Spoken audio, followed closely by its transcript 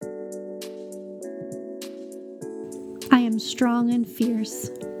am strong and fierce.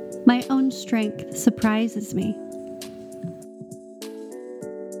 My own strength surprises me.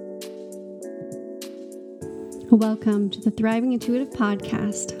 Welcome to the Thriving Intuitive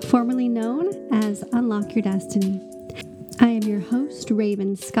Podcast, formerly known as Unlock Your Destiny. I am your host,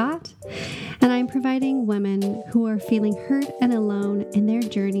 Raven Scott, and I'm providing women who are feeling hurt and alone in their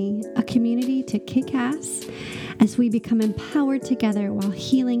journey a community to kick ass as we become empowered together while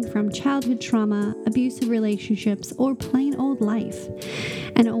healing from childhood trauma, abusive relationships, or plain old life,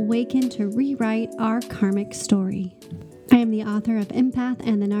 and awaken to rewrite our karmic story. I am the author of Empath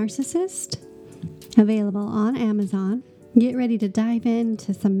and the Narcissist, available on Amazon. Get ready to dive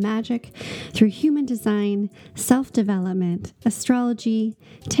into some magic through human design, self-development, astrology,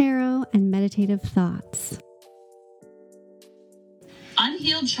 tarot, and meditative thoughts.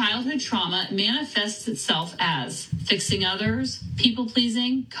 Unhealed childhood trauma manifests itself as fixing others,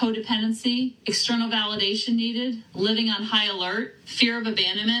 people-pleasing, codependency, external validation needed, living on high alert, fear of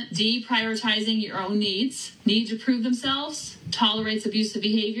abandonment, deprioritizing your own needs, need to prove themselves, tolerates abusive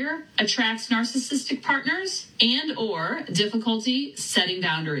behavior, attracts narcissistic partners, and or difficulty setting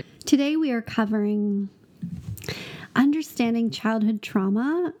boundaries. Today we are covering understanding childhood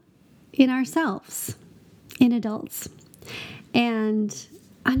trauma in ourselves, in adults, and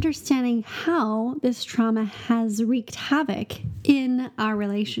understanding how this trauma has wreaked havoc in our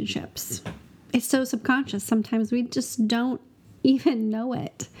relationships. It's so subconscious. Sometimes we just don't even know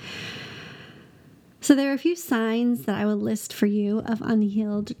it. So there are a few signs that I will list for you of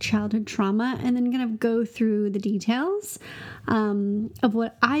unhealed childhood trauma, and then kind of go through the details of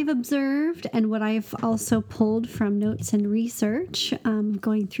what I've observed and what I've also pulled from notes and research,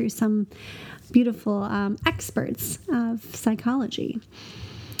 going through some beautiful experts of psychology.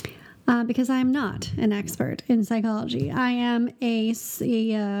 Because I am not an expert in psychology. I am a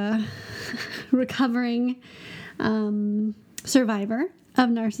recovering survivor of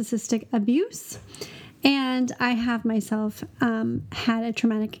narcissistic abuse. And I have myself had a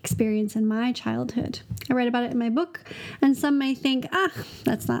traumatic experience in my childhood. I write about it in my book, and some may think,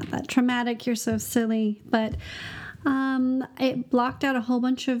 that's not that traumatic, you're so silly. But it blocked out a whole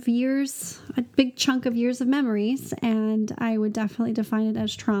bunch of years, a big chunk of years of memories, and I would definitely define it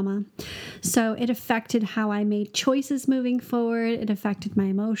as trauma. So it affected how I made choices moving forward. It affected my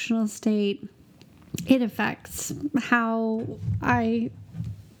emotional state. It affects how I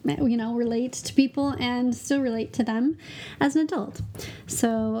relate to people and still relate to them as an adult.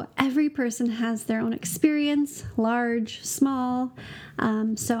 So every person has their own experience, large, small.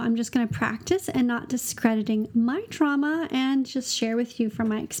 So I'm just going to practice and not discrediting my trauma and just share with you from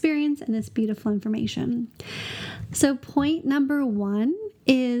my experience and this beautiful information. So point number 1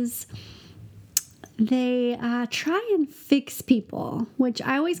 is they try and fix people, which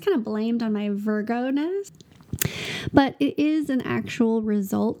I always kind of blamed on my Virgo-ness. But it is an actual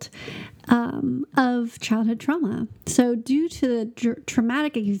result of childhood trauma. So due to the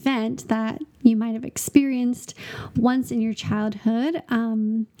traumatic event that you might have experienced once in your childhood,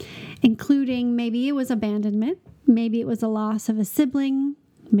 including maybe it was abandonment, maybe it was a loss of a sibling,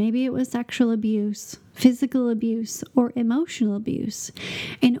 maybe it was sexual abuse, physical abuse, or emotional abuse.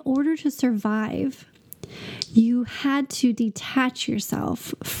 In order to survive, you had to detach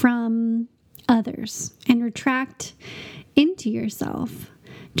yourself from others and retract into yourself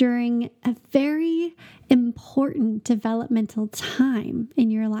during a very important developmental time in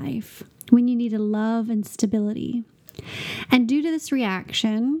your life when you needed love and stability. And due to this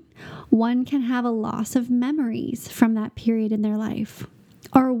reaction, one can have a loss of memories from that period in their life.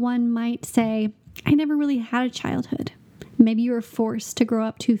 Or one might say, I never really had a childhood. Maybe you were forced to grow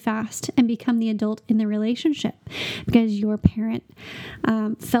up too fast and become the adult in the relationship because your parent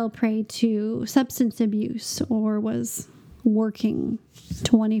fell prey to substance abuse or was working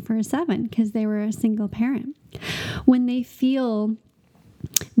 24/7 because they were a single parent. When they feel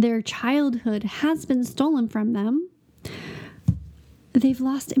their childhood has been stolen from them, they've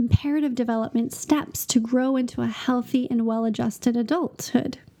lost imperative development steps to grow into a healthy and well-adjusted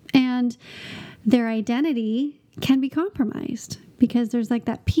adulthood. And their identity can be compromised because there's like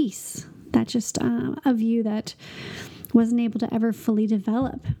that piece that just of you that wasn't able to ever fully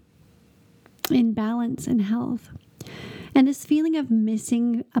develop in balance and health. And this feeling of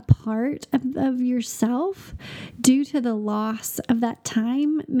missing a part of yourself due to the loss of that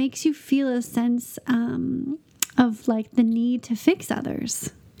time makes you feel a sense of like the need to fix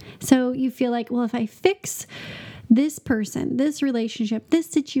others. So you feel like, well, if I fix this person, this relationship, this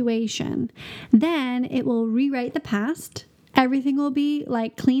situation, then it will rewrite the past. Everything will be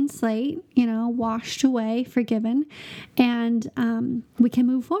like clean slate, washed away, forgiven, and we can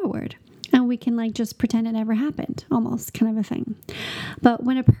move forward. And we can like just pretend it never happened, almost kind of a thing. But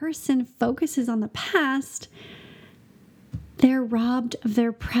when a person focuses on the past, they're robbed of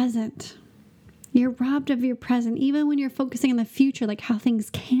their present. You're robbed of your present. Even when you're focusing on the future, like how things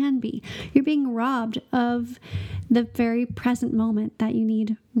can be, you're being robbed of the very present moment that you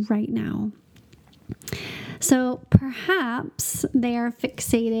need right now. So perhaps they are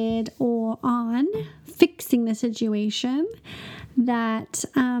fixated on fixing the situation that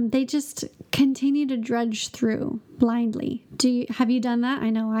they just continue to drudge through blindly. Have you done that? I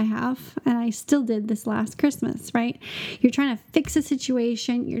know I have, and I still did this last Christmas, right? You're trying to fix a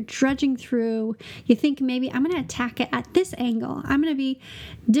situation, you're drudging through, you think maybe I'm going to attack it at this angle, I'm going to be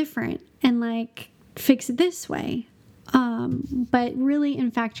different and like fix it this way. But really,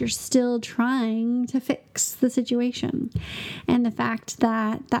 in fact, you're still trying to fix the situation. And the fact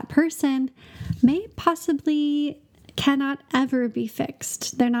that that person may possibly cannot ever be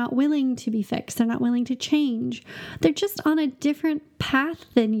fixed. They're not willing to be fixed. They're not willing to change. They're just on a different path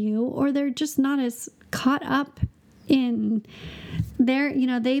than you, or they're just not as caught up in their,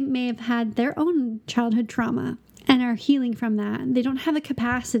 they may have had their own childhood trauma and are healing from that. They don't have the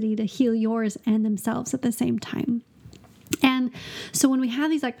capacity to heal yours and themselves at the same time. And so when we have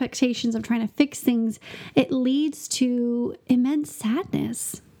these expectations of trying to fix things, it leads to immense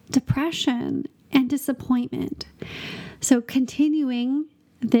sadness, depression, and disappointment. So continuing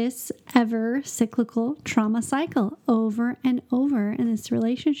this ever cyclical trauma cycle over and over in this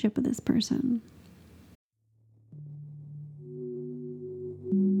relationship with this person.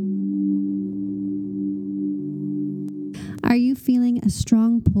 Are you feeling a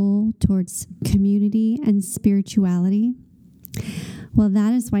strong pull towards community and spirituality? Well,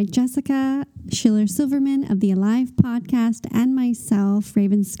 that is why Jessica Schiller Silverman of the Alive podcast and myself,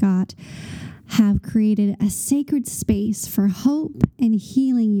 Raven Scott, have created a sacred space for hope and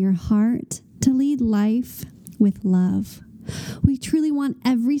healing your heart to lead life with love. We truly want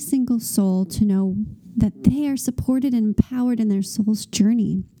every single soul to know that they are supported and empowered in their soul's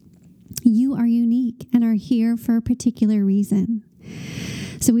journey. You are unique and are here for a particular reason.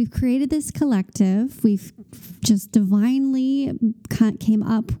 So we've created this collective. We've just divinely came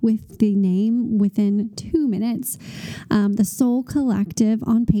up with the name within 2 minutes, the Soul Collective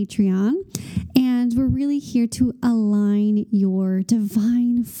on Patreon. And we're really here to align your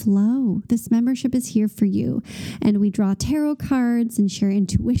divine flow. This membership is here for you. And we draw tarot cards and share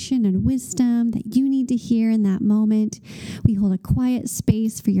intuition and wisdom that you need to hear in that moment. We hold a quiet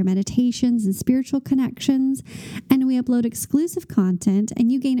space for your meditations and spiritual connections. And we upload exclusive content,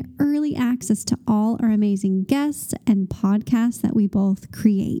 and you gain early access to all our amazing guests and podcasts that we both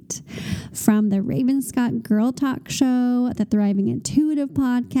create. From the Raven Scott Girl Talk Show, the Thriving Intuitive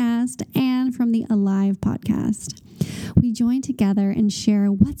podcast, and from the Alive podcast. We join together and share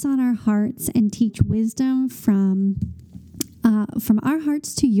what's on our hearts and teach wisdom from our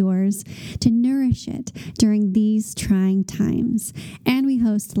hearts to yours to nourish it during these trying times. And we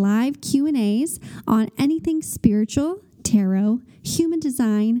host live Q&As on anything spiritual, tarot, human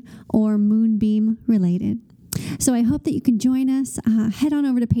design, or moonbeam related. So I hope that you can join us. Head on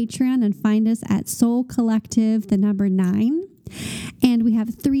over to Patreon and find us at Soul Collective, the number 9. And we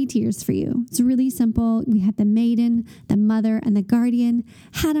have 3 tiers for you. It's really simple. We have the Maiden, the Mother, and the Guardian.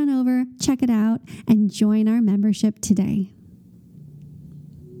 Head on over, check it out, and join our membership today.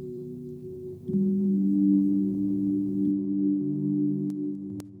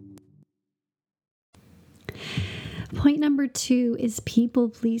 Point number 2 is people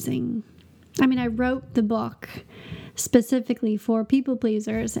pleasing. I wrote the book specifically for people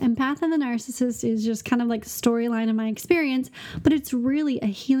pleasers, and Path of the Narcissist is just kind of like a storyline of my experience, but it's really a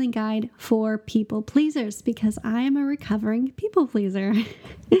healing guide for people pleasers because I am a recovering people pleaser.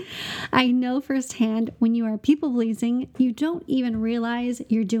 I know firsthand when you are people pleasing, you don't even realize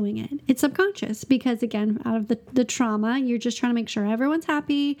you're doing it. It's subconscious because, again, out of the trauma, you're just trying to make sure everyone's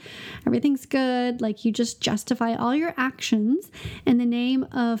happy, everything's good. Like, you just justify all your actions in the name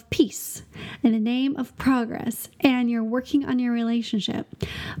of peace, in the name of progress, and you're working on your relationship.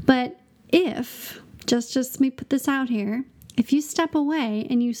 But if, just let me put this out here, if you step away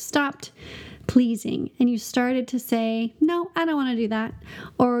and you stopped pleasing and you started to say, no, I don't want to do that,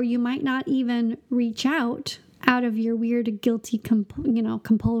 or you might not even reach out of your weird guilty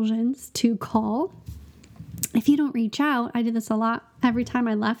compulsions to call, if you don't reach out, I did this a lot. Every time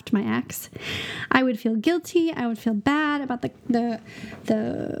I left my ex, I would feel guilty. I would feel bad about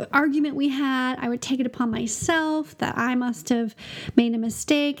the argument we had. I would take it upon myself that I must have made a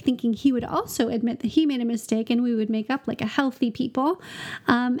mistake, thinking he would also admit that he made a mistake, and we would make up like a healthy people.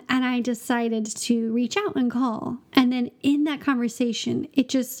 And I decided to reach out and call. And then in that conversation, it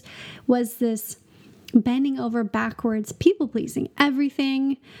just was this bending over backwards, people pleasing.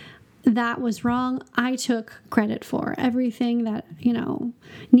 Everything that was wrong, I took credit for. Everything that,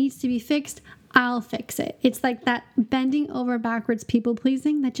 needs to be fixed, I'll fix it. It's like that bending over backwards people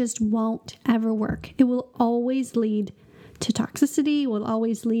pleasing that just won't ever work. It will always lead to toxicity, will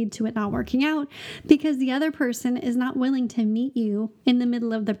always lead to it not working out, because the other person is not willing to meet you in the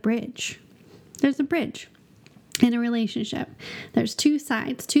middle of the bridge. There's a bridge in a relationship. There's two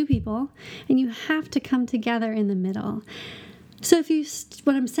sides, two people, and you have to come together in the middle. So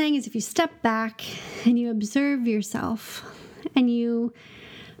what I'm saying is, if you step back and you observe yourself and you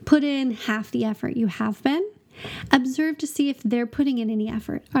put in half the effort you have been, observe to see if they're putting in any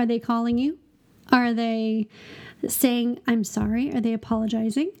effort. Are they calling you? Are they saying, I'm sorry? Are they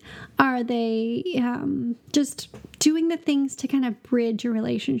apologizing? Are they just doing the things to kind of bridge a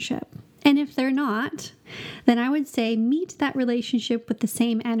relationship? And if they're not, then I would say meet that relationship with the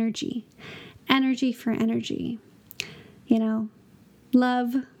same energy. Energy for energy.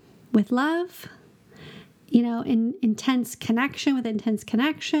 Love with love, in intense connection with intense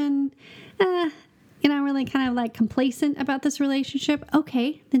connection, really kind of like complacent about this relationship.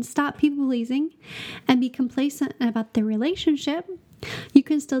 Okay, then stop people pleasing and be complacent about the relationship. You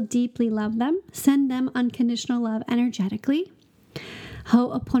can still deeply love them, send them unconditional love energetically.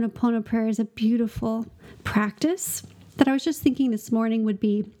 Ho'oponopono prayer is a beautiful practice that I was just thinking this morning would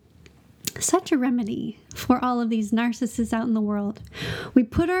be such a remedy for all of these narcissists out in the world. We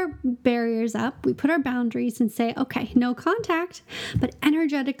put our barriers up, we put our boundaries and say, okay, no contact, but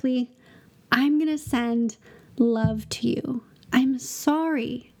energetically, I'm going to send love to you. I'm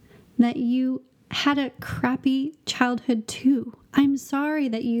sorry that you had a crappy childhood too. I'm sorry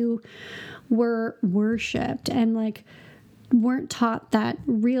that you were worshipped and weren't taught that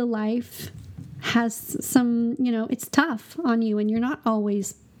real life has some, it's tough on you and you're not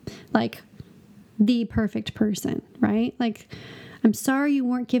always the perfect person, right? I'm sorry you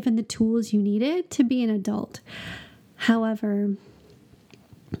weren't given the tools you needed to be an adult. However,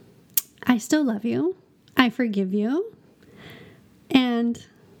 I still love you. I forgive you. And,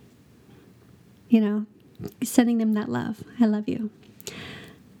 sending them that love. I love you.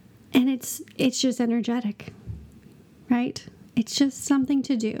 And it's just energetic, right? It's just something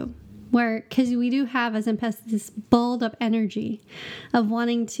to do. Because we do have, as empaths, this balled up energy of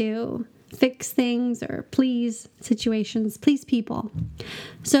wanting to fix things or please situations, please people.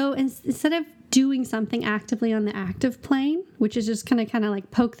 So instead of doing something actively on the active plane, which is just kind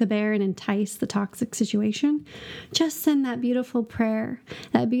of poke the bear and entice the toxic situation, just send that beautiful prayer,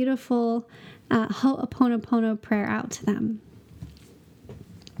 that beautiful Ho'oponopono prayer out to them.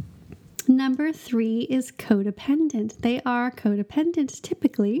 Number 3 is codependent. They are codependent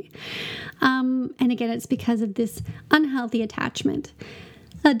typically. And again, it's because of this unhealthy attachment.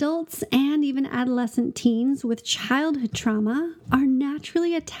 Adults and even adolescent teens with childhood trauma are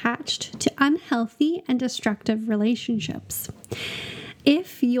naturally attached to unhealthy and destructive relationships.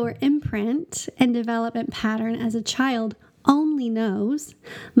 If your imprint and development pattern as a child only knows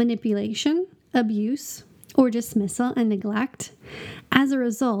manipulation, abuse, or dismissal and neglect, as a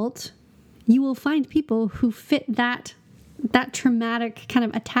result, you will find people who fit that traumatic kind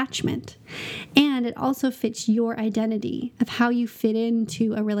of attachment. And it also fits your identity of how you fit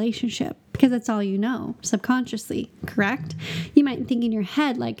into a relationship, because that's all you know subconsciously, correct? You might think in your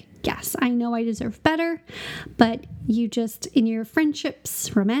head yes, I know I deserve better, but you just, in your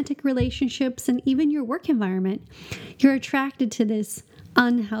friendships, romantic relationships, and even your work environment, you're attracted to this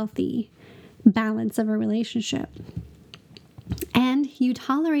unhealthy balance of a relationship. And you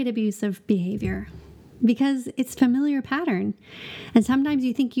tolerate abusive behavior because it's familiar pattern. And sometimes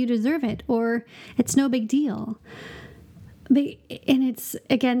you think you deserve it or it's no big deal. And it's,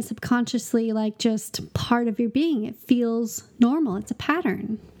 again, subconsciously just part of your being. It feels normal. It's a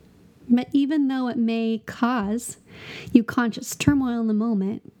pattern. But even though it may cause you conscious turmoil in the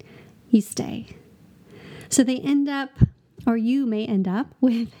moment, you stay. So they end up, or you may end up,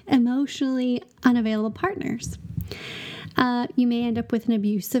 with emotionally unavailable partners. You may end up with an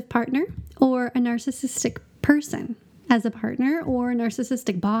abusive partner or a narcissistic person as a partner, or a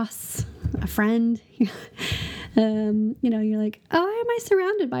narcissistic boss, a friend. You're like, oh, why am I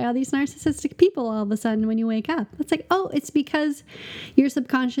surrounded by all these narcissistic people all of a sudden when you wake up? It's it's because your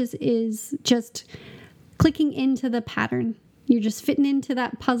subconscious is just clicking into the pattern. You're just fitting into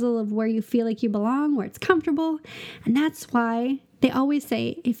that puzzle of where you feel like you belong, where it's comfortable. And that's why they always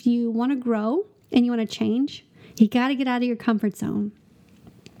say, if you want to grow and you want to change, you got to get out of your comfort zone.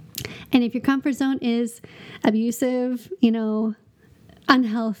 And if your comfort zone is abusive,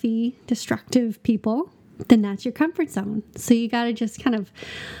 unhealthy, destructive people, then that's your comfort zone. So you got to just kind of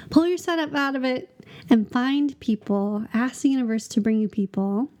pull yourself up out of it and find people, ask the universe to bring you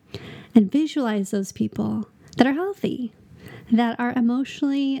people, and visualize those people that are healthy, that are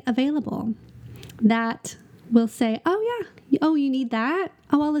emotionally available, that will say, oh yeah, oh, you need that?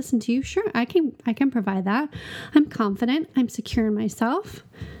 Oh, I'll listen to you. Sure, I can provide that. I'm confident. I'm secure in myself.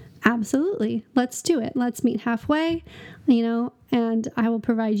 Absolutely. Let's do it. Let's meet halfway, and I will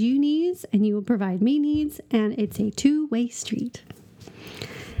provide you needs and you will provide me needs, and it's a two-way street.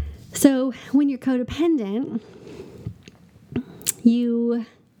 So when you're codependent, you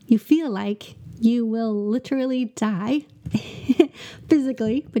feel like you will literally die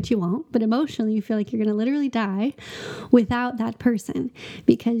physically, but you won't. But emotionally, you feel like you're going to literally die without that person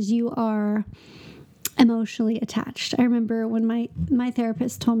because you are emotionally attached. I remember when my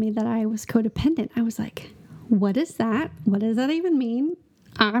therapist told me that I was codependent, I was like, what is that? What does that even mean?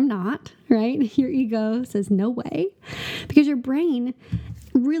 I'm not, right? Your ego says no way, because your brain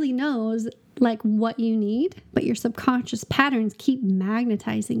really knows like what you need, but your subconscious patterns keep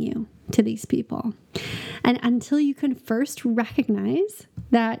magnetizing you to these people. And until you can first recognize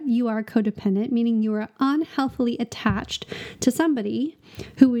that you are codependent, meaning you are unhealthily attached to somebody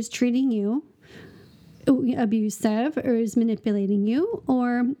who is treating you abusive or is manipulating you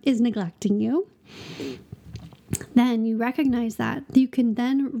or is neglecting you, then you recognize that you can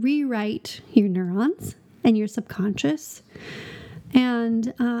then rewrite your neurons and your subconscious,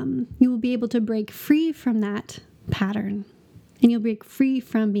 and you will be able to break free from that pattern, and you'll break free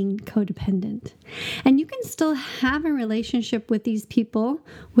from being codependent. And you can still have a relationship with these people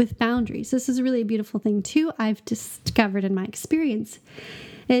with boundaries. This is really a beautiful thing too, I've discovered in my experience,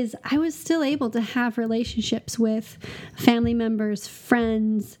 is I was still able to have relationships with family members,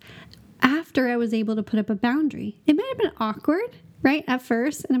 friends, after I was able to put up a boundary. It might have been awkward, right, at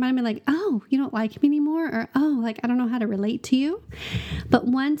first, and it might have been like, oh, you don't like me anymore, or oh, like I don't know how to relate to you. But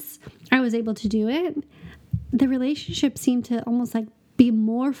once I was able to do it, the relationship seemed to almost like be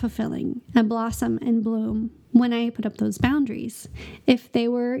more fulfilling and blossom and bloom when I put up those boundaries. If they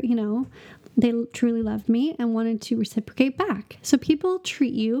were, they truly loved me and wanted to reciprocate back. So people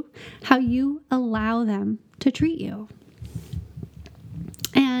treat you how you allow them to treat you.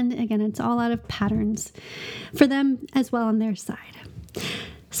 And again, it's all out of patterns for them as well on their side.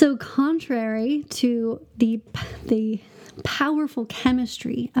 So contrary to the powerful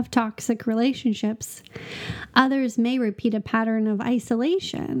chemistry of toxic relationships, others may repeat a pattern of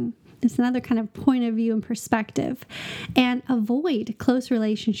isolation. It's another kind of point of view and perspective, and avoid close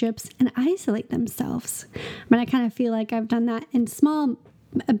relationships and isolate themselves. I kind of feel like I've done that in small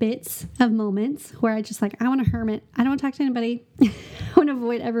bits of moments where I just I want to hermit. I don't want to talk to anybody. I want to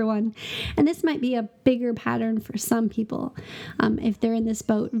avoid everyone. And this might be a bigger pattern for some people if they're in this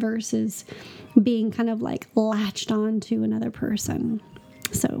boat versus being kind of latched on to another person.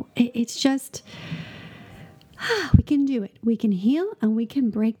 So it's just... we can do it. We can heal and we can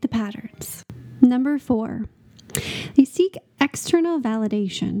break the patterns. Number 4, they seek external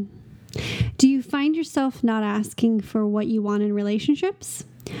validation. Do you find yourself not asking for what you want in relationships,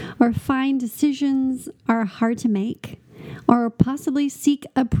 or find decisions are hard to make, or possibly seek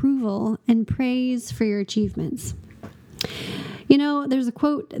approval and praise for your achievements? There's a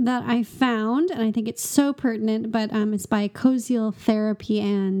quote that I found, and I think it's so pertinent, but it's by Koziel Therapy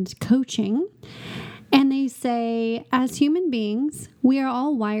and Coaching. And they say, as human beings, we are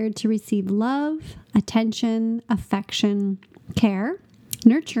all wired to receive love, attention, affection, care,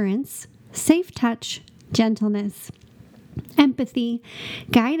 nurturance, safe touch, gentleness, empathy,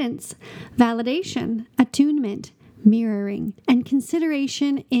 guidance, validation, attunement, mirroring, and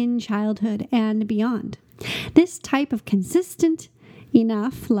consideration in childhood and beyond. This type of consistent,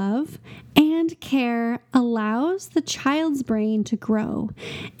 enough love and care allows the child's brain to grow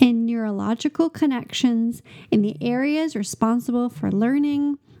in neurological connections in the areas responsible for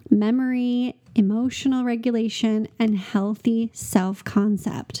learning, memory, emotional regulation, and healthy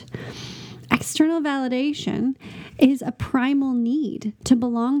self-concept. External validation is a primal need to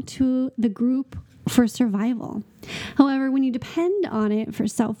belong to the group for survival. However, when you depend on it for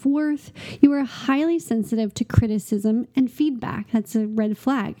self-worth, you are highly sensitive to criticism and feedback. That's a red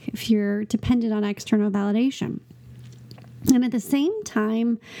flag if you're dependent on external validation. And at the same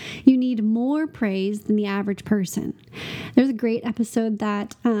time, you need more praise than the average person. There's a great episode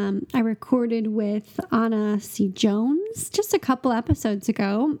that I recorded with Anna C. Jones just a couple episodes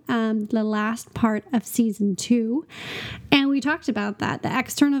ago, the last part of season 2. And we talked about that, the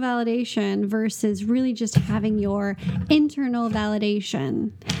external validation versus really just having your internal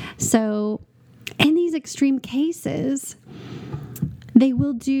validation. So in these extreme cases, they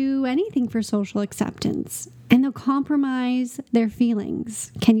will do anything for social acceptance. And they'll compromise their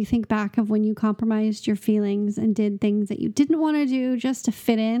feelings. Can you think back of when you compromised your feelings and did things that you didn't want to do just to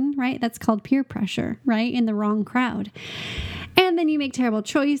fit in, right? That's called peer pressure, right? In the wrong crowd. And then you make terrible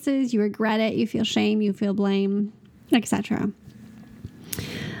choices, you regret it, you feel shame, you feel blame, etc.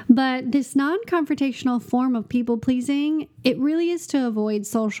 But this non-confrontational form of people-pleasing, it really is to avoid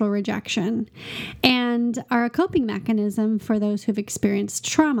social rejection and are a coping mechanism for those who've experienced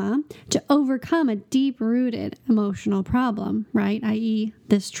trauma to overcome a deep-rooted emotional problem, right? i.e.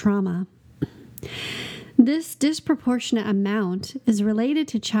 this trauma. This disproportionate amount is related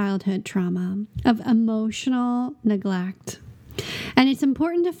to childhood trauma of emotional neglect. And it's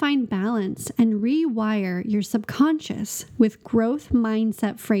important to find balance and rewire your subconscious with growth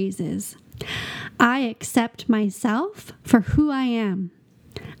mindset phrases. I accept myself for who I am.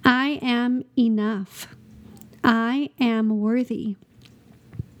 I am enough. I am worthy.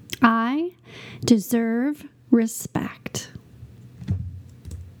 I deserve respect.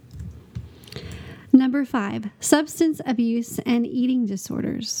 Number 5, substance abuse and eating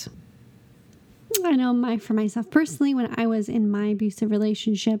disorders. I know for myself personally, when I was in my abusive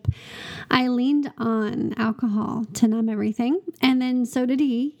relationship, I leaned on alcohol to numb everything. And then so did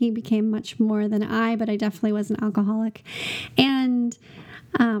he. He became much more than I, but I definitely was an alcoholic. And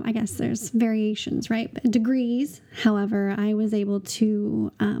I guess there's variations, right? Degrees. However, I was able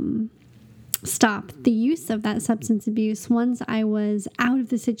to stop the use of that substance abuse once I was out of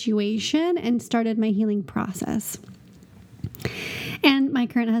the situation and started my healing process. And my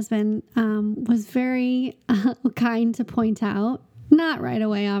current husband was very kind to point out, not right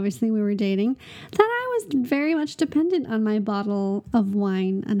away, obviously, we were dating, that I was very much dependent on my bottle of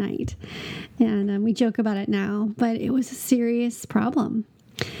wine a night. And we joke about it now, but it was a serious problem.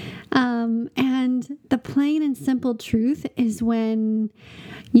 And the plain and simple truth is when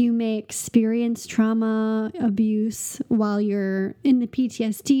you may experience trauma, abuse while you're in the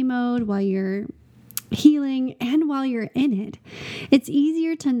PTSD mode, while you're healing, and while you're in it, it's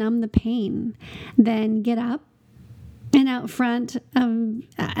easier to numb the pain than get up and out front and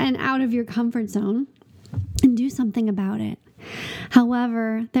out of your comfort zone and do something about it.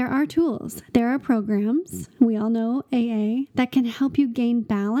 However, there are tools, there are programs, we all know AA, that can help you gain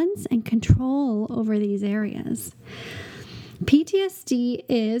balance and control over these areas. PTSD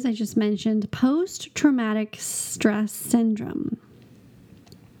is, I just mentioned, post-traumatic stress syndrome.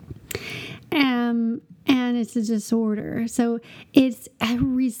 And it's a disorder. So it's a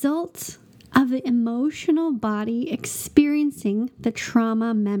result of the emotional body experiencing the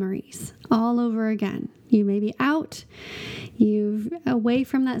trauma memories all over again. You may be out, you're away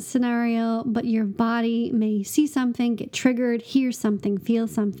from that scenario, but your body may see something, get triggered, hear something, feel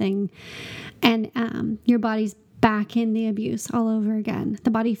something, and your body's back in the abuse all over again.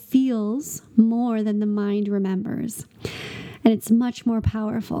 The body feels more than the mind remembers. And it's much more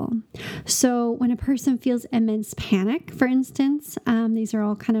powerful. So when a person feels immense panic, for instance, these are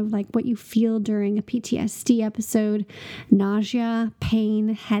all kind of like what you feel during a PTSD episode: nausea, pain,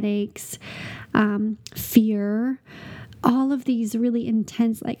 headaches, fear, all of these really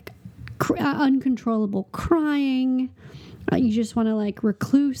intense, like uncontrollable crying. You just want to like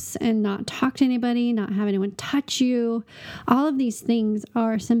recluse and not talk to anybody, not have anyone touch you. All of these things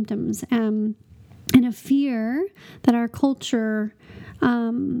are symptoms. And a fear that our culture,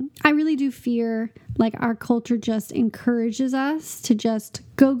 I really do fear, like our culture just encourages us to just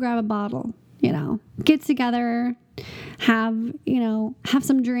go grab a bottle, get together, have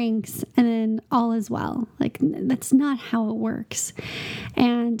some drinks, and then all is well. Like, that's not how it works.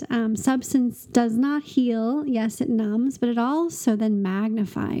 And substance does not heal. Yes, it numbs, but it also then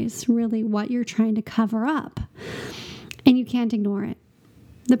magnifies really what you're trying to cover up. And you can't ignore it.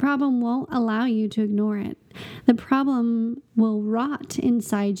 The problem won't allow you to ignore it. The problem will rot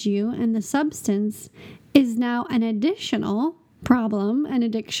inside you, and the substance is now an additional problem, an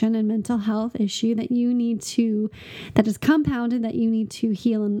addiction and mental health issue that is compounded, that you need to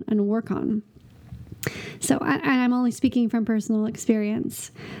heal and work on. So I'm only speaking from personal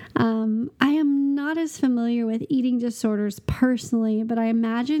experience. I am not as familiar with eating disorders personally, but I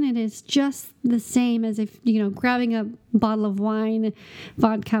imagine it is just the same as if, grabbing a bottle of wine,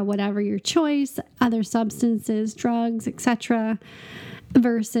 vodka, whatever your choice, other substances, drugs, etc.,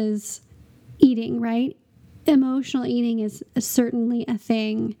 versus eating, right? Emotional eating is certainly a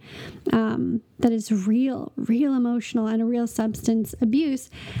thing that is real emotional and a real substance abuse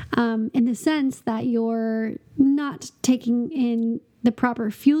in the sense that you're not taking in the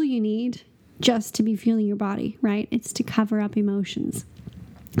proper fuel you need just to be fueling your body, right? It's to cover up emotions.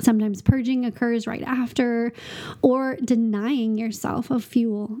 Sometimes purging occurs right after, or denying yourself of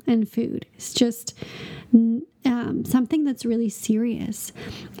fuel and food. It's just something that's really serious,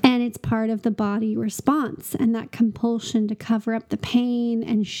 and it's part of the body response and that compulsion to cover up the pain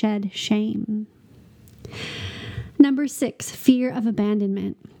and shed shame. Number 6, fear of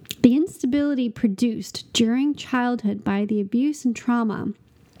abandonment. The instability produced during childhood by the abuse and trauma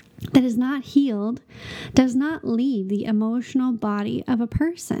that is not healed does not leave the emotional body of a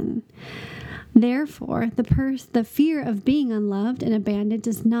person. Therefore, the fear of being unloved and abandoned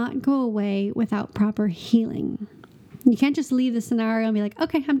does not go away without proper healing. You can't just leave the scenario and be like,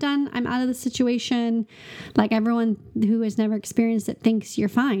 okay, I'm done. I'm out of the situation. Like everyone who has never experienced it thinks you're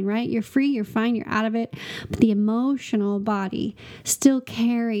fine, right? You're free, you're fine, you're out of it. But the emotional body still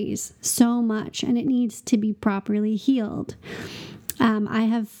carries so much, and it needs to be properly healed. I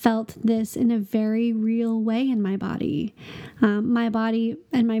have felt this in a very real way in my body. My body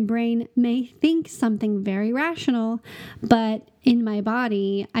and my brain may think something very rational, but in my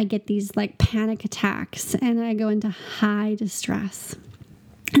body, I get these like panic attacks and I go into high distress.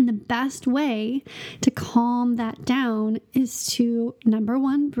 And the best way to calm that down is to, number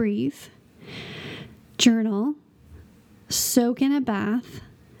 1, breathe, journal, soak in a bath,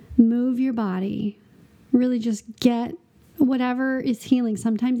 move your body, really just get whatever is healing.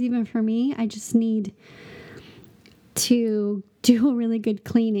 Sometimes even for me, I just need to do a really good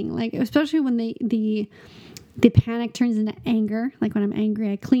cleaning, like especially when the panic turns into anger. Like when I'm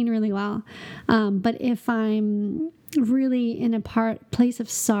angry, I clean really well. But if I'm really in a place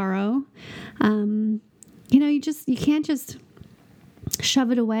of sorrow, you can't just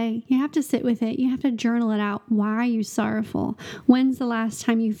shove it away. You have to sit with it. You have to journal it out. Why are you sorrowful? When's the last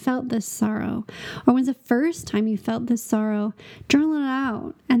time you felt this sorrow? Or when's the first time you felt this sorrow? Journal it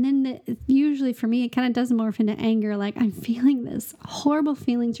out. And then usually for me, it kind of does morph into anger. Like I'm feeling this horrible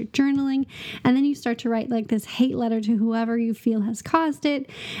feelings. You're journaling. And then you start to write like this hate letter to whoever you feel has caused it.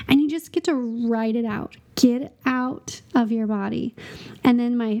 And you just get to write it out. Get out of your body. And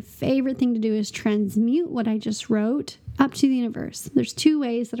then my favorite thing to do is transmute what I just wrote up to the universe. There's 2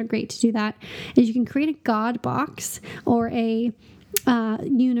 ways that are great to do that. Is you can create a God box or a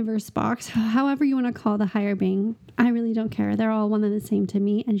universe box, however you want to call the higher being. I really don't care. They're all one and the same to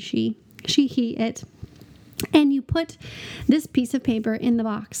me, and she, he, it. And you put this piece of paper in the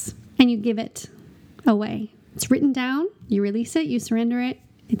box and you give it away. It's written down, you release it, you surrender it,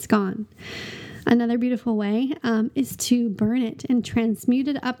 it's gone. Another beautiful way is to burn it and transmute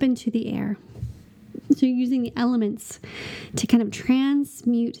it up into the air. So you're using the elements to kind of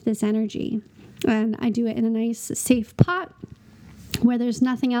transmute this energy. And I do it in a nice, safe pot where there's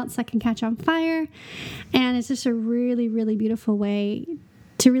nothing else that can catch on fire. And it's just a really, really beautiful way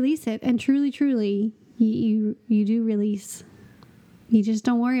to release it. And truly, truly, you do release. You just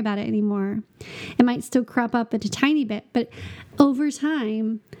don't worry about it anymore. It might still crop up at a tiny bit, but over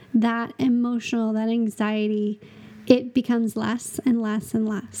time, that emotional, that anxiety, it becomes less and less and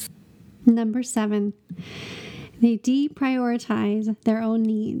less. Number 7, they deprioritize their own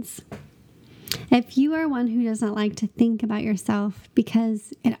needs. If you are one who does not like to think about yourself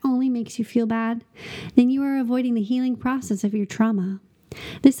because it only makes you feel bad, then you are avoiding the healing process of your trauma.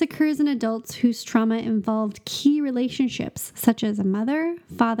 This occurs in adults whose trauma involved key relationships such as a mother,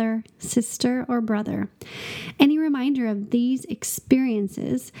 father, sister, or brother. Any reminder of these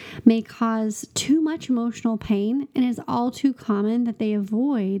experiences may cause too much emotional pain, and it is all too common that they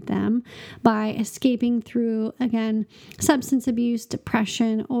avoid them by escaping through, again, substance abuse,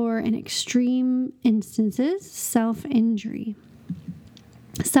 depression, or in extreme instances, self-injury.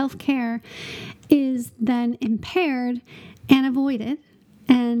 Self-care is then impaired and avoided,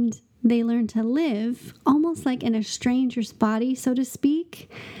 and they learn to live almost like in a stranger's body, so to speak,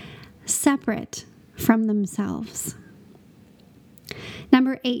 separate from themselves.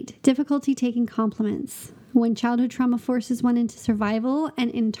 Number 8, difficulty taking compliments. When childhood trauma forces one into survival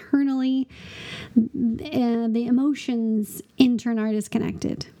and internally the emotions are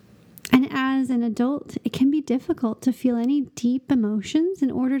disconnected. And as an adult, it can be difficult to feel any deep emotions in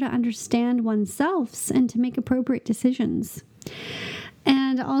order to understand oneself and to make appropriate decisions.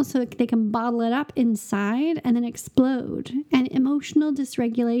 And also they can bottle it up inside and then explode. And emotional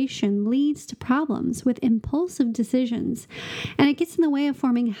dysregulation leads to problems with impulsive decisions, and it gets in the way of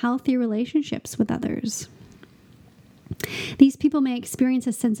forming healthy relationships with others. These people may experience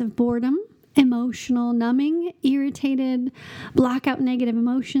a sense of boredom, emotional numbing, irritated, block out negative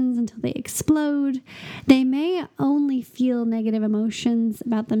emotions until they explode. They may only feel negative emotions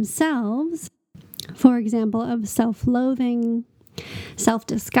about themselves, for example, of self-loathing,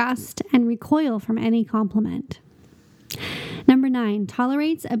 self-disgust, and recoil from any compliment. Number 9,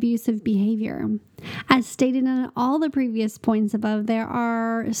 tolerates abusive behavior. As stated in all the previous points above, there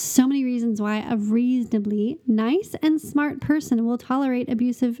are so many reasons why a reasonably nice and smart person will tolerate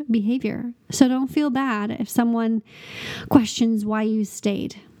abusive behavior. So don't feel bad if someone questions why you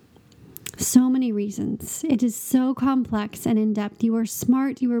stayed. So many reasons. It is so complex and in-depth. You are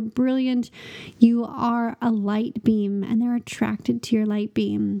smart, you are brilliant, you are a light beam, and they're attracted to your light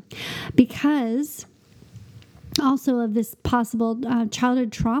beam. Because also of this possible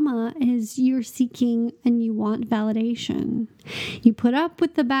childhood trauma is you're seeking and you want validation. You put up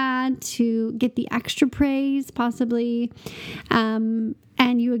with the bad to get the extra praise, possibly, and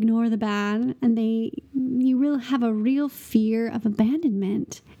you ignore the bad, and you will have a real fear of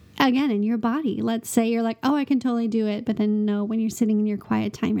abandonment. Again, in your body. Let's say you're like, oh, I can totally do it. But then no, when you're sitting in your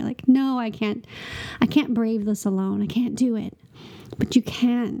quiet time, you're like, no, I can't brave this alone. I can't do it. But you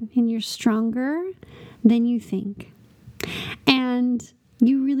can, and you're stronger than you think. And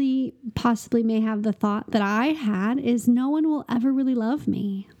you really possibly may have the thought that I had is no one will ever really love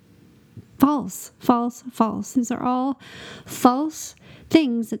me. False, false, false. These are all false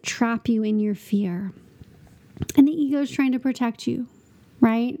things that trap you in your fear. And the ego is trying to protect you,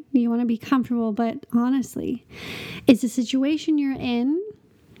 right? You want to be comfortable, but honestly, is the situation you're in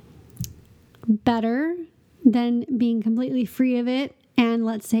better than being completely free of it and,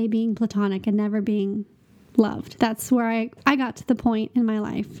 let's say, being platonic and never being loved? That's where I got to the point in my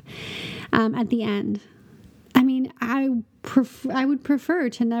life at the end. I mean, I would prefer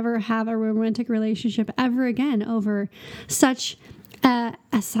to never have a romantic relationship ever again over such a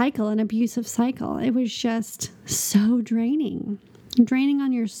cycle, an abusive cycle. It was just so draining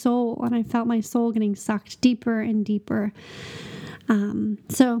on your soul, and I felt my soul getting sucked deeper and deeper.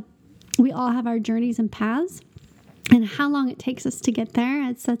 So we all have our journeys and paths, and how long it takes us to get there,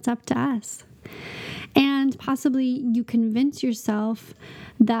 it's up to us. And possibly you convince yourself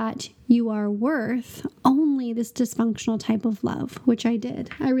that you are worth only this dysfunctional type of love, which I did.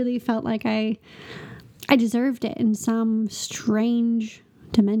 I really felt like I deserved it in some strange,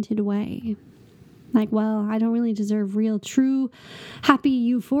 demented way. Like, well, I don't really deserve real, true,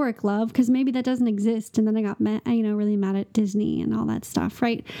 happy, euphoric love because maybe that doesn't exist. And then I got really mad at Disney and all that stuff,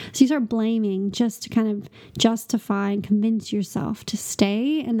 right? So you start blaming just to kind of justify and convince yourself to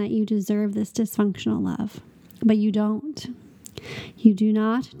stay and that you deserve this dysfunctional love. But you don't. You do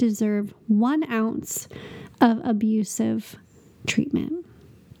not deserve 1 ounce of abusive treatment.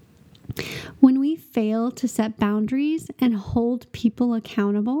 When we fail to set boundaries and hold people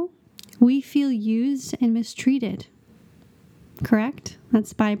accountable, we feel used and mistreated. Correct?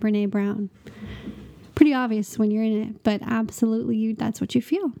 That's by Brené Brown. Pretty obvious when you're in it, but absolutely that's what you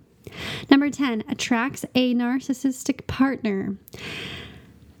feel. Number 10, attracts a narcissistic partner.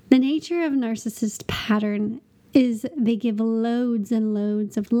 The nature of narcissist pattern is they give loads and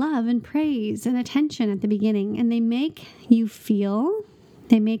loads of love and praise and attention at the beginning, and they make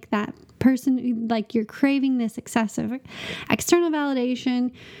that person like you're craving this excessive external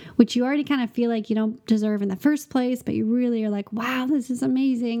validation, which you already kind of feel like you don't deserve in the first place, but you really are like, wow, this is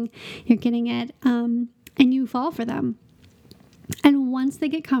amazing. You're getting it, and you fall for them. And once they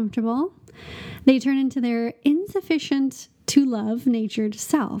get comfortable, they turn into their insufficient to love natured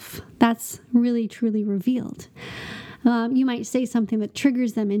self. That's really, truly revealed. You might say something that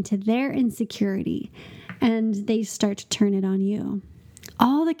triggers them into their insecurity, and they start to turn it on you.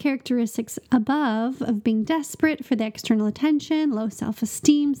 All the characteristics above of being desperate for the external attention, low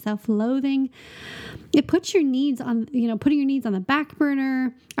self-esteem, self-loathing, it puts your needs on, putting your needs on the back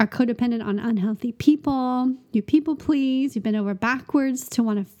burner, are codependent on unhealthy people, you people please, you've been over backwards to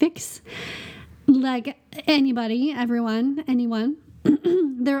want to fix like anybody, everyone, anyone.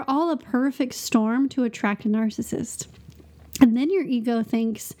 They're all a perfect storm to attract a narcissist. And then your ego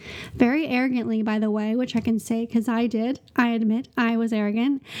thinks very arrogantly, by the way, which I can say because I admit I was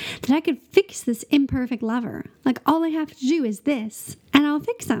arrogant, that I could fix this imperfect lover. Like all I have to do is this and I'll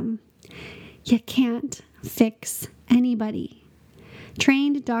fix them. You can't fix anybody.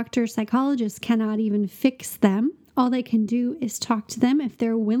 Trained doctor psychologists cannot even fix them All they can do is talk to them if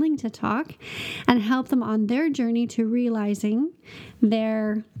they're willing to talk and help them on their journey to realizing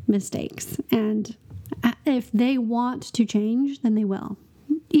their mistakes. And if they want to change, then they will.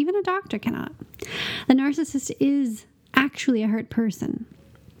 Even a doctor cannot. The narcissist is actually a hurt person.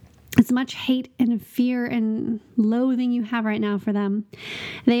 As much hate and fear and loathing you have right now for them,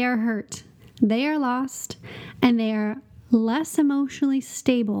 they are hurt, they are lost, and they are less emotionally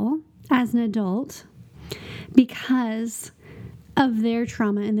stable as an adult because of their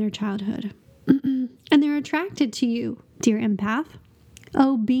trauma in their childhood. And they're attracted to you, dear empath.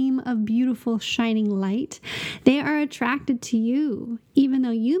 Oh, beam of beautiful shining light. They are attracted to you. Even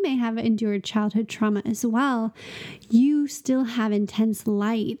though you may have endured childhood trauma as well, you still have intense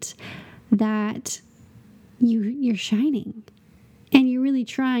light that you're shining. And you're really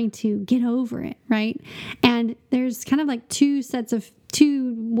trying to get over it, right? And there's kind of like two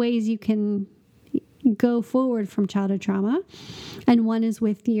ways you can go forward from childhood trauma. And one is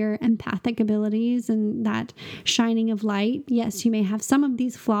with your empathic abilities and that shining of light. Yes, you may have some of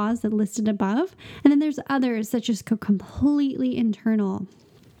these flaws that listed above. And then there's others that just go completely internal,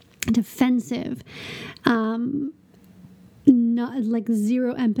 defensive, not like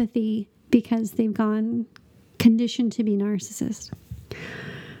zero empathy because they've gone conditioned to be narcissist.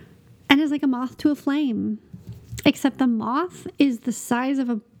 And it's like a moth to a flame. Except the moth is the size of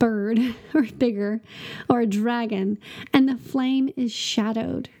a bird or bigger, or a dragon, and the flame is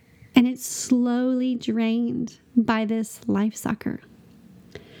shadowed and it's slowly drained by this life sucker.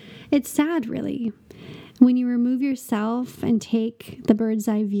 It's sad, really. When you remove yourself and take the bird's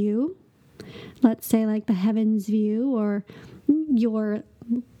eye view, let's say like the heavens view, or your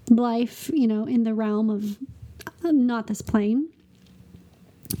life, in the realm of not this plane,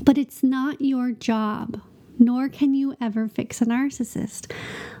 but it's not your job. Nor can you ever fix a narcissist,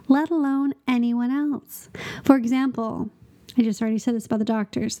 let alone anyone else. For example, I just already said this about the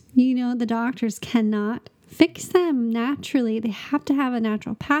doctors. The doctors cannot fix them naturally. They have to have a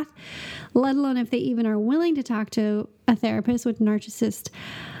natural path, let alone if they even are willing to talk to a therapist, which narcissists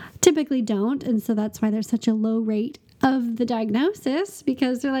typically don't. And so that's why there's such a low rate of the diagnosis,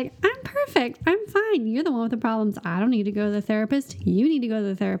 because they're like, I'm perfect, I'm fine, you're the one with the problems, I don't need to go to the therapist, you need to go to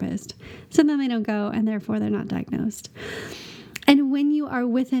the therapist. So then they don't go, and therefore they're not diagnosed. And when you are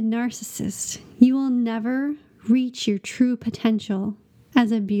with a narcissist, you will never reach your true potential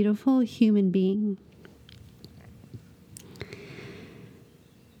as a beautiful human being.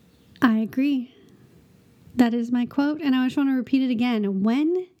 I agree. That is my quote, and I just want to repeat it again.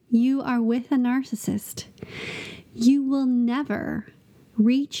 When you are with a narcissist, you will never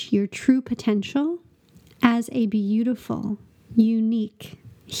reach your true potential as a beautiful, unique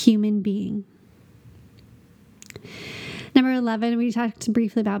human being. Number 11, we talked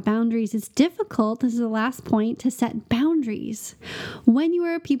briefly about boundaries. It's difficult, this is the last point, to set boundaries. When you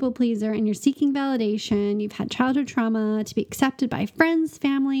are a people pleaser and you're seeking validation, you've had childhood trauma, to be accepted by friends,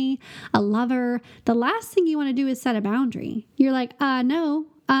 family, a lover, the last thing you want to do is set a boundary. You're like, no.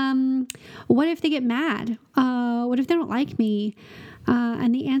 What if they get mad? What if they don't like me?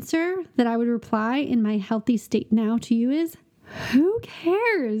 And the answer that I would reply in my healthy state now to you is, who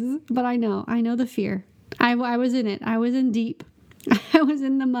cares? But I know the fear. I was in it. I was in deep. I was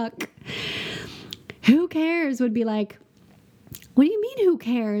in the muck. Who cares would be like, what do you mean who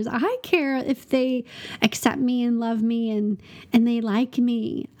cares? I care if they accept me and love me and they like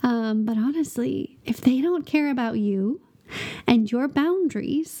me. But honestly, if they don't care about you and your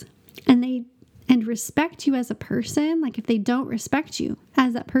boundaries and respect you as a person, like if they don't respect you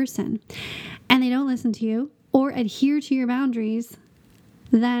as that person and they don't listen to you or adhere to your boundaries,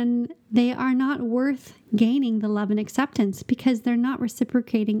 then they are not worth gaining the love and acceptance because they're not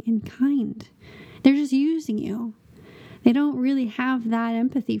reciprocating in kind. They're just using you. They don't really have that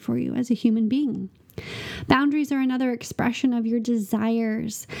empathy for you as a human being. Boundaries are another expression of your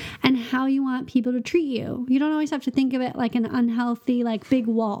desires and how you want people to treat you. You don't always have to think of it like an unhealthy, like big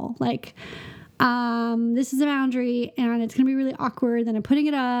wall. Like, this is a boundary and it's going to be really awkward. Then I'm putting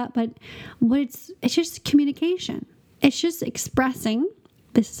it up. But it's just communication. It's just expressing,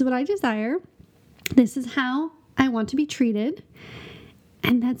 this is what I desire. This is how I want to be treated.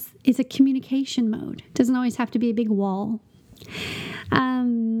 And it's a communication mode. It doesn't always have to be a big wall.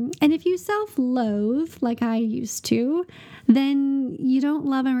 And if you self-loathe like I used to, then you don't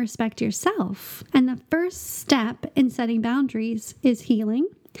love and respect yourself. And the first step in setting boundaries is healing,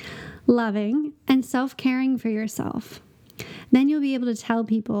 loving, and self-caring for yourself. Then you'll be able to tell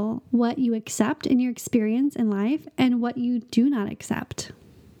people what you accept in your experience in life and what you do not accept.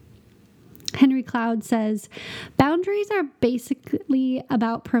 Henry Cloud says, boundaries are basically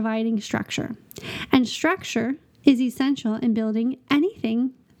about providing structure. And structure is essential in building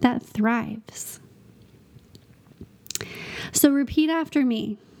anything that thrives. So repeat after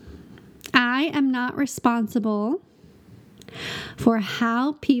me. I am not responsible for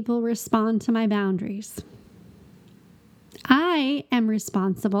how people respond to my boundaries. I am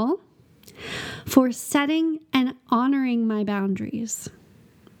responsible for setting and honoring my boundaries.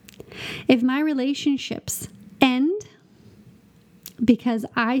 If my relationships end because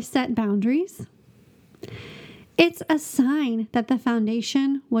I set boundaries, it's a sign that the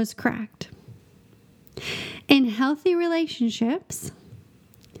foundation was cracked. In healthy relationships,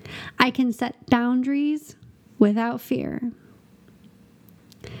 I can set boundaries without fear.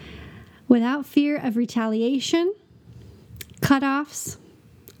 Without fear of retaliation, cutoffs,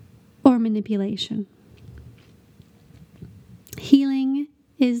 or manipulation. Healing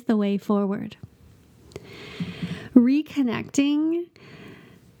is the way forward. Reconnecting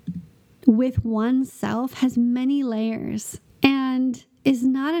with oneself has many layers and is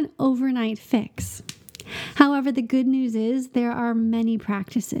not an overnight fix. However, the good news is there are many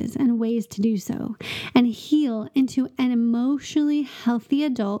practices and ways to do so and heal into an emotionally healthy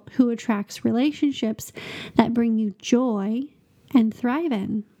adult who attracts relationships that bring you joy and thrive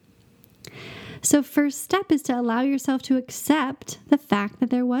in. So first step is to allow yourself to accept the fact that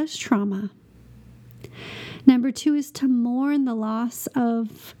there was trauma. Number 2 is to mourn the loss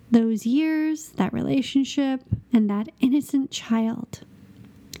of those years, that relationship, and that innocent child.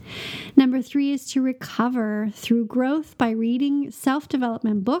 Number 3 is to recover through growth by reading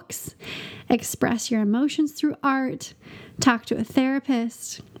self-development books, express your emotions through art, talk to a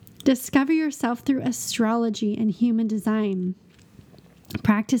therapist, discover yourself through astrology and human design.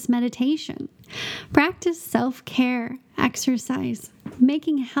 Practice meditation, practice self-care, exercise,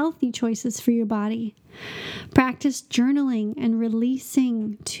 making healthy choices for your body. Practice journaling and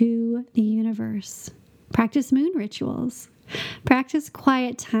releasing to the universe. Practice moon rituals. Practice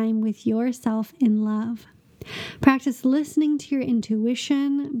quiet time with yourself in love. Practice listening to your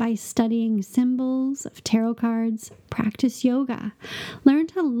intuition by studying symbols of tarot cards. Practice yoga. Learn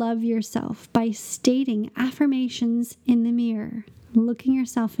to love yourself by stating affirmations in the mirror, looking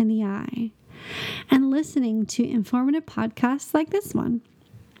yourself in the eye, and listening to informative podcasts like this one.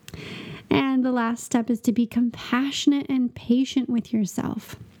 And the last step is to be compassionate and patient with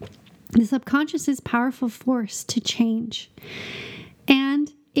yourself. The subconscious is a powerful force to change, and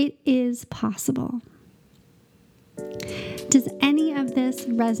it is possible. Does any of this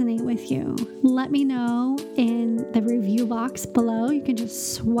resonate with you? Let me know in the review box below. You can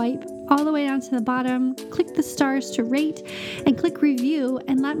just swipe all the way down to the bottom, click the stars to rate, and click review,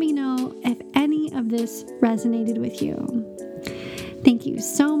 and let me know if any of this resonated with you. Thank you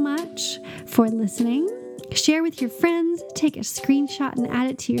so much for listening. Share with your friends, take a screenshot and add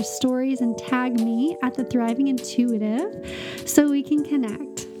it to your stories, and tag me at The Thriving Intuitive so we can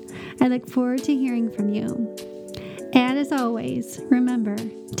connect. I look forward to hearing from you. And as always, remember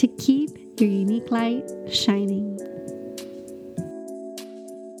to keep your unique light shining.